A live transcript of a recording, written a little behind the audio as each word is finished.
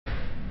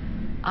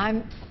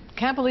I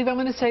can't believe I'm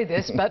going to say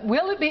this, but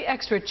will it be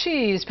extra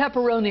cheese,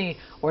 pepperoni,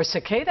 or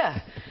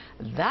cicada?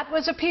 That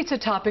was a pizza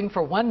topping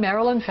for one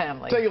Maryland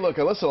family. Take a look.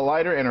 Alyssa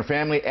Leiter and her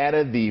family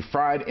added the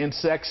fried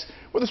insects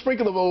with a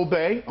sprinkle of Old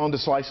Bay on the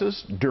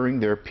slices during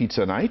their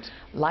pizza night.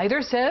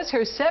 Leiter says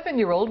her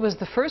 7-year-old was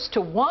the first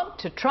to want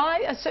to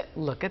try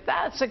look at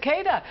that,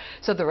 cicada.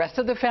 So the rest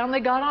of the family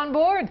got on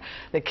board.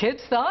 The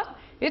kids thought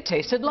it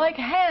tasted like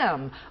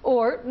ham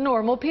or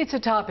normal pizza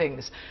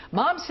toppings.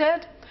 Mom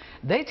said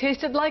they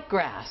tasted like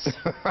grass.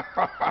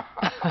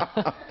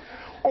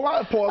 Well,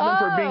 I applaud them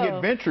for being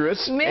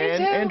adventurous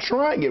and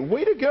trying it.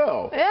 Way to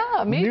go.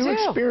 Yeah, me too. New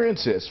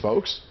experiences,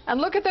 folks.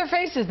 And look at their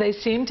faces. They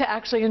seem to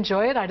actually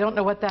enjoy it. I don't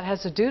know what that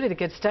has to do. Did it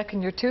get stuck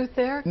in your tooth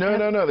there? No.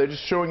 They're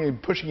just showing you,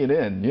 pushing it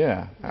in.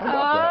 Yeah. How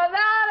about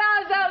that?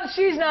 No,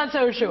 she's not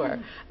so sure.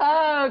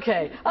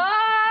 Okay.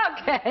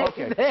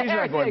 Okay. She's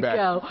not going back.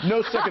 Go.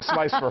 No second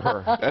slice for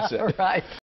her. That's it. Right.